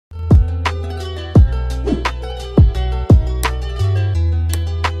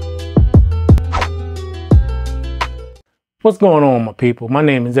What's going on, my people? My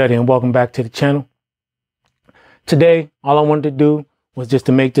name is Eddie and welcome back to the channel. Today, all I wanted to do was just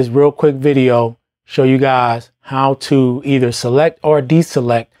to make this real quick video, show you guys how to either select or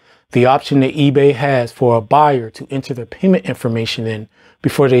deselect the option that eBay has for a buyer to enter their payment information in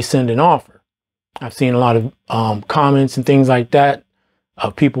before they send an offer. I've seen a lot of comments and things like that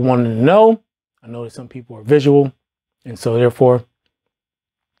of people wanting to know. I know that some people are visual, and so therefore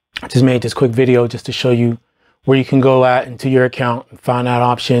I just made this quick video just to show you where you can go into your account and find that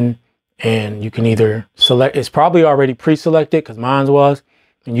option, and you can either select, it's probably already pre-selected because mine was,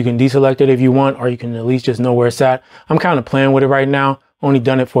 and you can deselect it if you want, or you can at least just know where it's at. I'm kind of playing with it right now. Only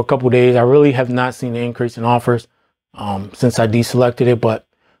done it for a couple of days. I really have not seen an increase in offers since I deselected it, but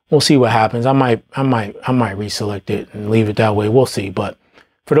we'll see what happens. I might reselect it and leave it that way. We'll see. But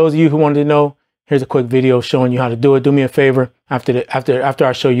for those of you who wanted to know, here's a quick video showing you how to do it. Do me a favor. After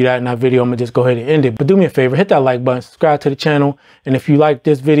I show you that in that video, I'm gonna just go ahead and end it. But do me a favor, hit that like button, subscribe to the channel. And if you like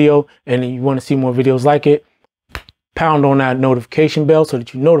this video and you want to see more videos like it, pound on that notification bell so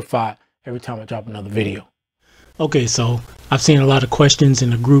that you're notified every time I drop another video. Okay, so I've seen a lot of questions in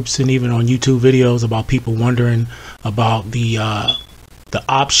the groups and even on YouTube videos about people wondering about the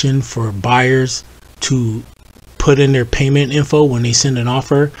option for buyers to put in their payment info when they send an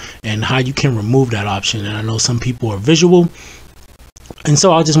offer and how you can remove that option. And I know some people are visual, and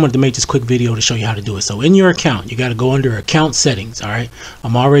so I just wanted to make this quick video to show you how to do it. So in your account, you got to go under account settings. All right,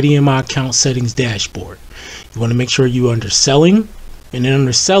 I'm already in my account settings dashboard. You want to make sure you're under selling, and then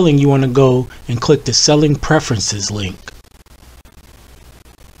under selling you want to go and click the selling preferences link.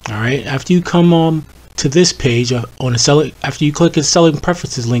 All right, after you come to this page on the selling, after you click the selling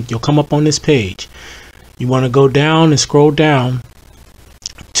preferences link, you'll come up on this page. You want to go down and scroll down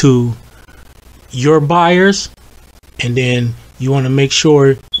to your buyers, and then you want to make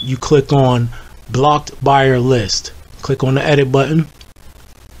sure you click on blocked buyer list. Click on the edit button.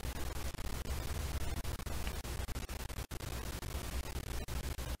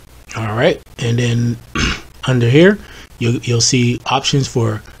 All right, and then under here you'll see options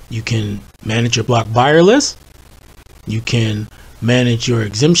for, you can manage your blocked buyer list, you can manage your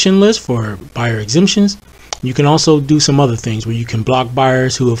exemption list for buyer exemptions. You can also do some other things where you can block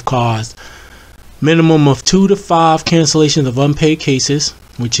buyers who have caused minimum of 2 to 5 cancellations of unpaid cases,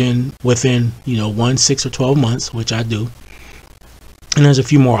 within 1, 6, or 12 months, which I do. And there's a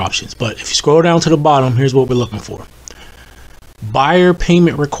few more options, but if you scroll down to the bottom, here's what we're looking for. Buyer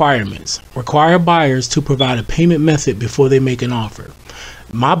payment requirements. Require buyers to provide a payment method before they make an offer.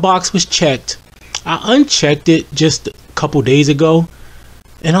 My box was checked. I unchecked it just a couple days ago,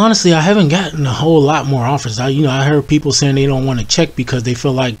 and honestly I haven't gotten a whole lot more offers. I heard people saying they don't want to check because they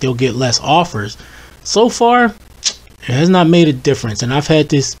feel like they'll get less offers. So far it has not made a difference, and I've had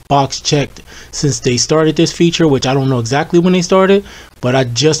this box checked since they started this feature, which I don't know exactly when they started, but I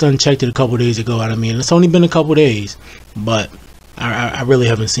just unchecked it a couple days ago. I mean, it's only been a couple days, but I really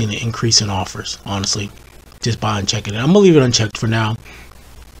haven't seen an increase in offers, honestly, just by unchecking it. I'm gonna leave it unchecked for now,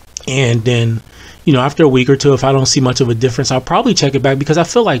 and then after a week or two, if I don't see much of a difference, I'll probably check it back, because I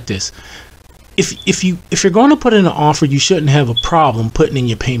feel like this. If you're going to put in an offer, you shouldn't have a problem putting in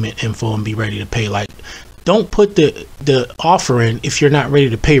your payment info and be ready to pay. Like, don't put the offer in if you're not ready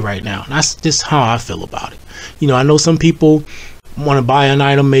to pay right now. That's just how I feel about it. I know some people want to buy an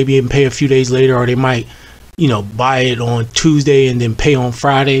item maybe and pay a few days later, or they might buy it on Tuesday and then pay on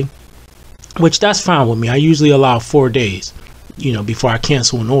Friday, which that's fine with me. I usually allow 4 days before I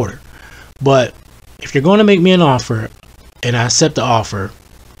cancel an order. But if you're going to make me an offer and I accept the offer,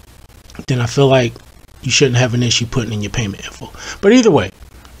 then I feel like you shouldn't have an issue putting in your payment info. But either way,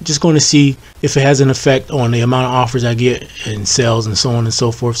 I'm just going to see if it has an effect on the amount of offers I get and sales and so on and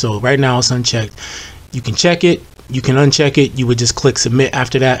so forth. So right now it's unchecked. You can check it, you can uncheck it. You would just click submit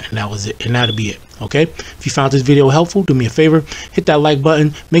after that, and that was it, and that'll be it. Okay, if you found this video helpful, do me a favor, hit that like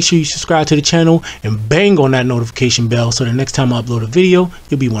button, make sure you subscribe to the channel, and bang on that notification bell so the next time I upload a video,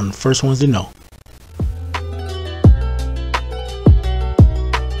 you'll be one of the first ones to know.